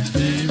dúpẹ́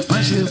má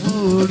ṣe bó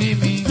orí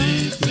mi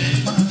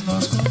má lọ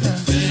sódà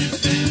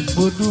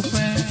bó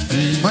dúpẹ́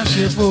má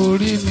ṣe bó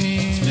orí mi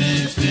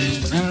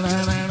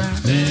rárá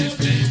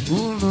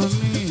kúrò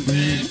ní.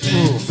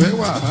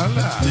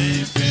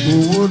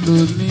 owó ló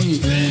ní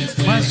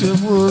má ṣe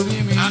fún orí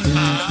mi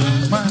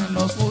máa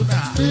lọ kódà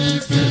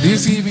kọ̀dí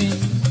sí mi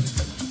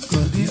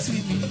kọ̀dí sí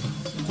mi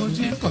ó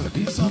jẹ́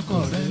kọ̀dí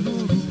sọ́kọ̀ rẹ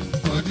lóru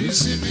kọ̀dí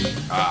sí mi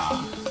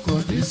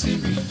kọ̀dí sí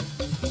mi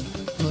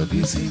kọ̀dí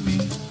sí mi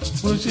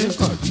ó jẹ́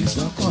kọ̀dí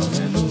sọ́kọ̀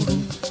rẹ lóru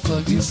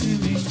kọ̀dí sí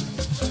mi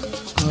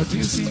kọ̀dí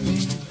sí mi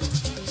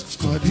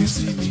kọ̀dí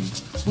sí mi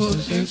bó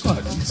ṣe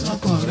kọ̀dí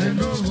sọ́kọ̀ rẹ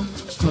lóru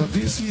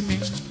kọ̀dí sí mi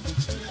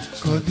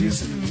kọ̀dí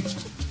sí mi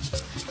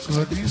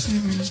kọ̀dí sí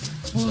mi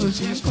bó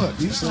ṣe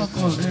kọ̀dí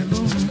sọ́kọ̀ rẹ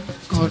lóru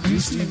kọ̀dí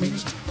sí mi.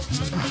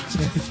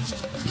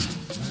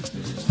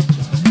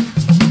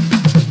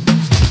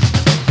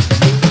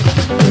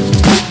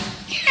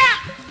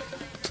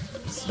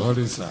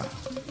 Sorry, sir.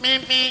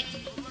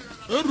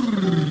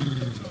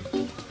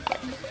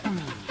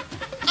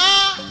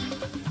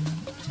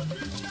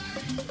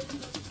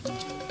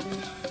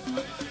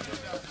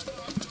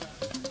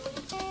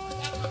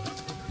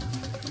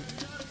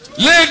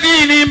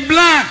 Lady in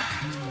black.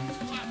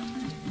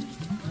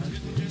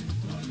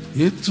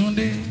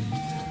 Yetunde.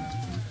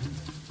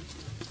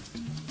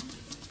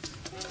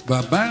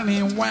 Bàbá ní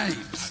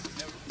white.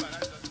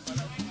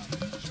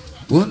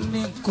 Ó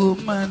ní kó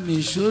máa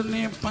nìṣó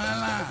ní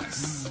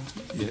palace.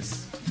 Yes,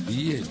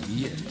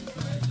 díẹ̀.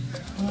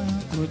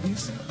 Kò ní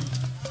sí.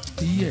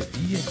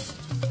 Díẹ̀.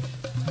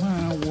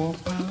 Máa wọ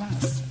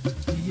palace.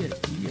 Díẹ̀.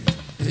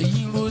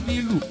 Ẹ̀yin ro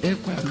nílùú ẹ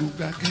pàlù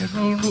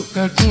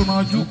kẹ́tù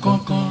ranjú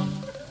kankan.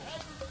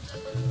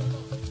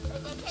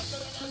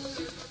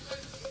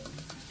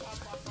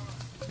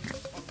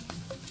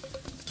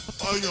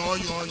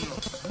 Ọyàn.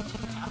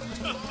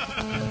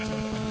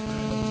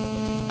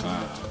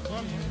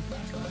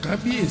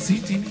 Kábíyèsí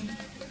ti ní.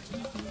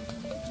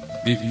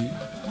 Bèbí.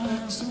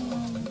 Máa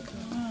súnmọ́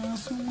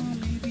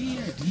mi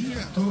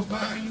díẹ̀ tó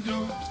bá ń jó.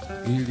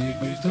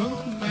 Ìrègbè tó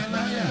ń bẹ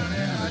láyà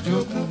rẹ̀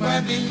àjókùn bá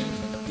ní.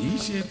 Kì í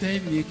ṣe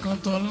tẹnìkan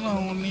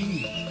tọ́lọ́run ní.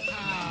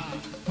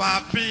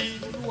 Papi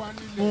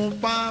mo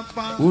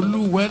pápá.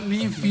 Olúwa ní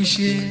fi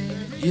ṣe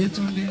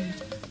Yétúndé.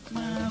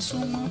 Máa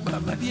súnmọ́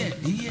bàbá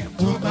díẹ̀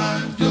tó bá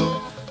ń jó.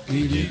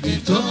 Ìrègbè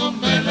tó ń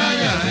bẹ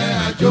láyà rẹ̀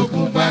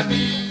àjókùn bá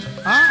ní.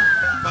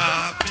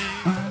 Papi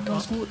Máa lọ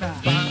sódà.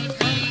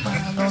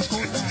 Máa lọ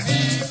sódà.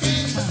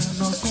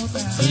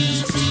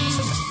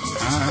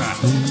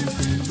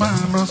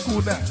 Máa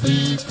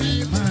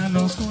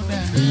lọ sódà.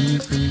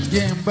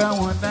 Jẹ́ ń bá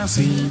wọn dá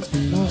sí.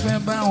 Mo fẹ́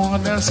bá wọn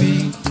dá sí.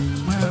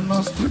 Máa lọ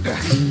sódà.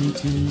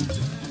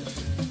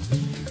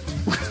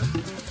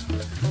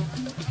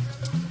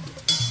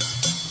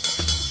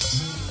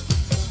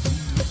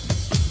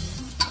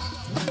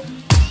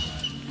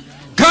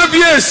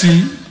 Kábíyèsí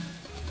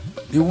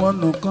ìwọ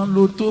nìkan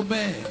ló tó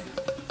bẹ́ẹ̀.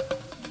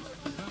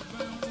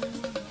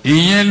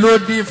 Ìyẹn ló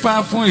dífá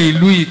fún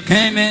ìlú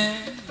Ìkẹ́nnẹ́.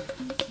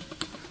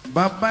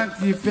 Bàbá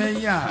ti fẹ́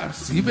yà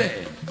síbẹ̀.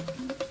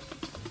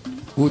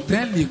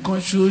 Hòtẹ́ẹ̀lì kan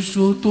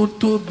ṣoṣo tó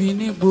tóbi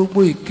ní gbogbo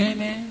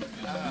Ìkẹ́nnẹ́.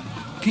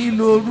 Kí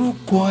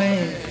lorúkọ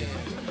ẹ̀?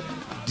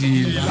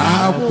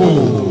 Dìlápò.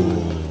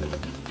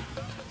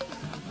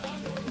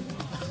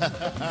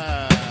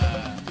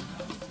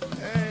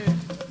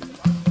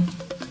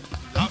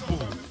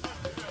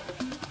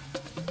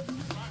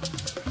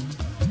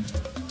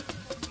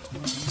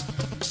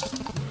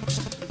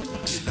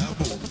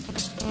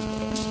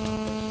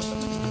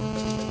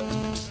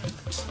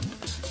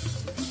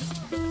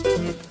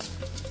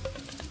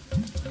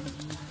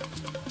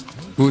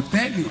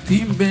 Hòtẹ́ẹ̀lì tí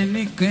ń bẹ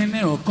ní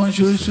Ìkẹ́nnẹ́ ọ̀kan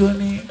ṣoṣo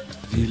ní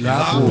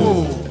Dìlápò.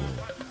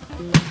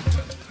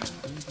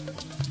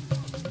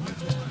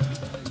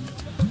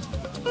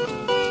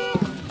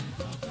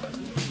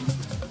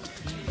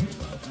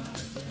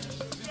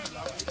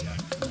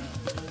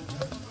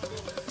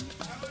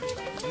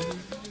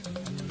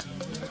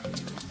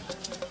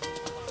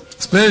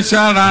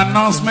 Special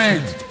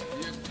announcement.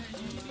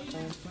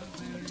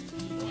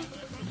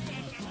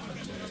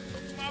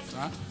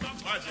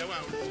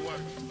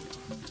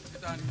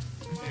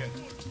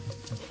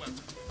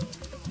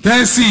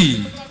 Tẹ́sì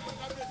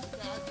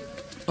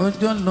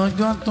ọjọ́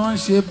lọ́jọ́ tó ń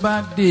ṣe bá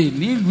dé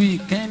nílùú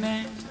Ìkẹ́nnẹ́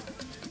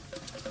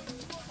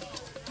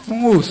fún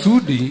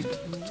Òṣùdé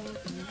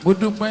mo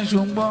dúpẹ́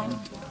ṣùgbọ́n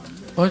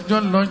ọjọ́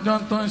lọ́jọ́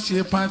tó ń ṣe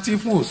patí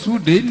fún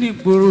Òṣùdé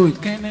nígboro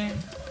Ìkẹ́nnẹ́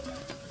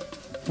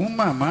fún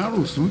màmá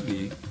Òṣùdé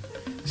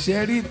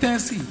ṣẹ́rí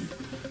Tẹ́sì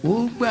ó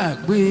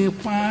gbàgbé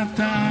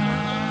pátá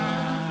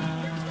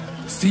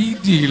sí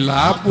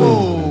Dìlápò.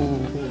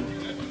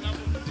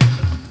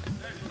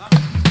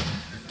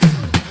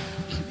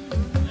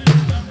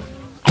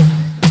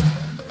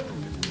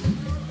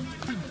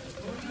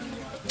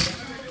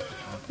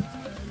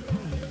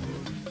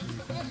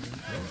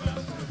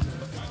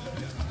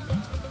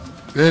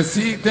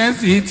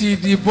 Tẹ́sì ti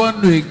di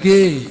bọ́ọ̀nù ègé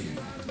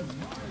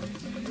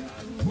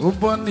ó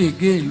bọ́ọ̀nù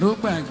ègé ló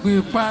gbàgbé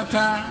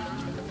pátá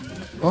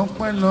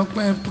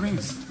ọpẹ́lọpẹ́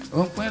prince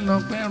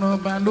ọpẹ́lọpẹ́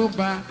rọba ló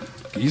bá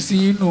kì í sí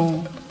inú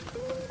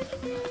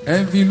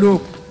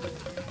envelope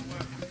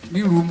ní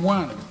room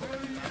 1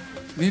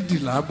 ní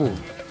Dìlápò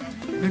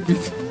níbi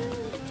tí.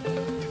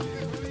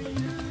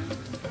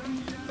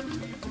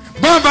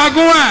 bọ́ọ̀bà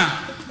gúnwà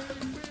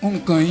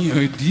nǹkan yìí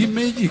ìdí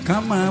méjì ká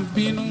máa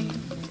bínú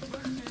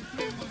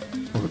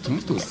ọ̀tún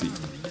tòsì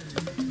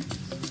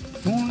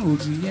fún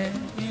òdìyẹ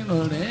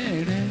ìrọ̀rẹ́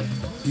rẹ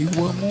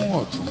ìwọ mú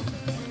ọ̀tún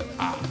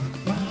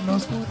máa lọ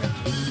sódà.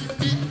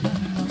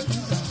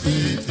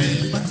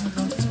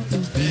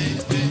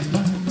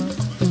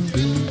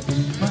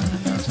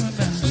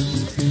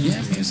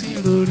 Yẹ́mi sí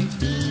lórí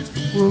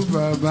wo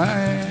bàbá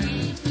ẹ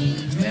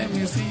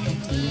yẹ́mi sí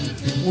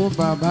wo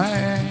bàbá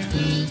ẹ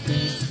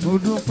mo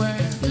dúpẹ́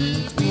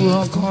wo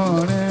ọkọ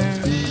rẹ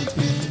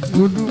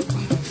mo dúpẹ́.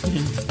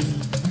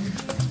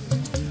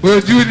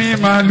 Ojú ni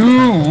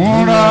màlúù ń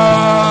rọ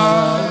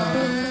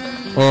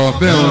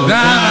ọ̀bẹ ò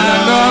dára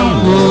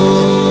lọ́wọ́.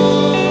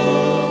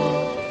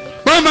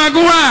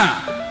 Bọ́magúnwà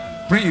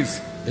Prince.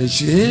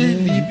 Ẹ̀ṣẹ̀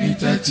níbi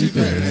tẹ́ ti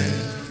bẹ̀rẹ̀.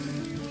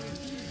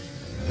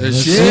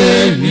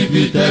 Ẹ̀ṣẹ̀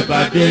níbi tẹ́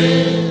bá dé.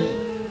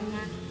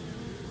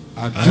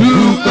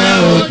 Àdúpẹ́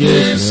o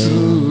Jésù.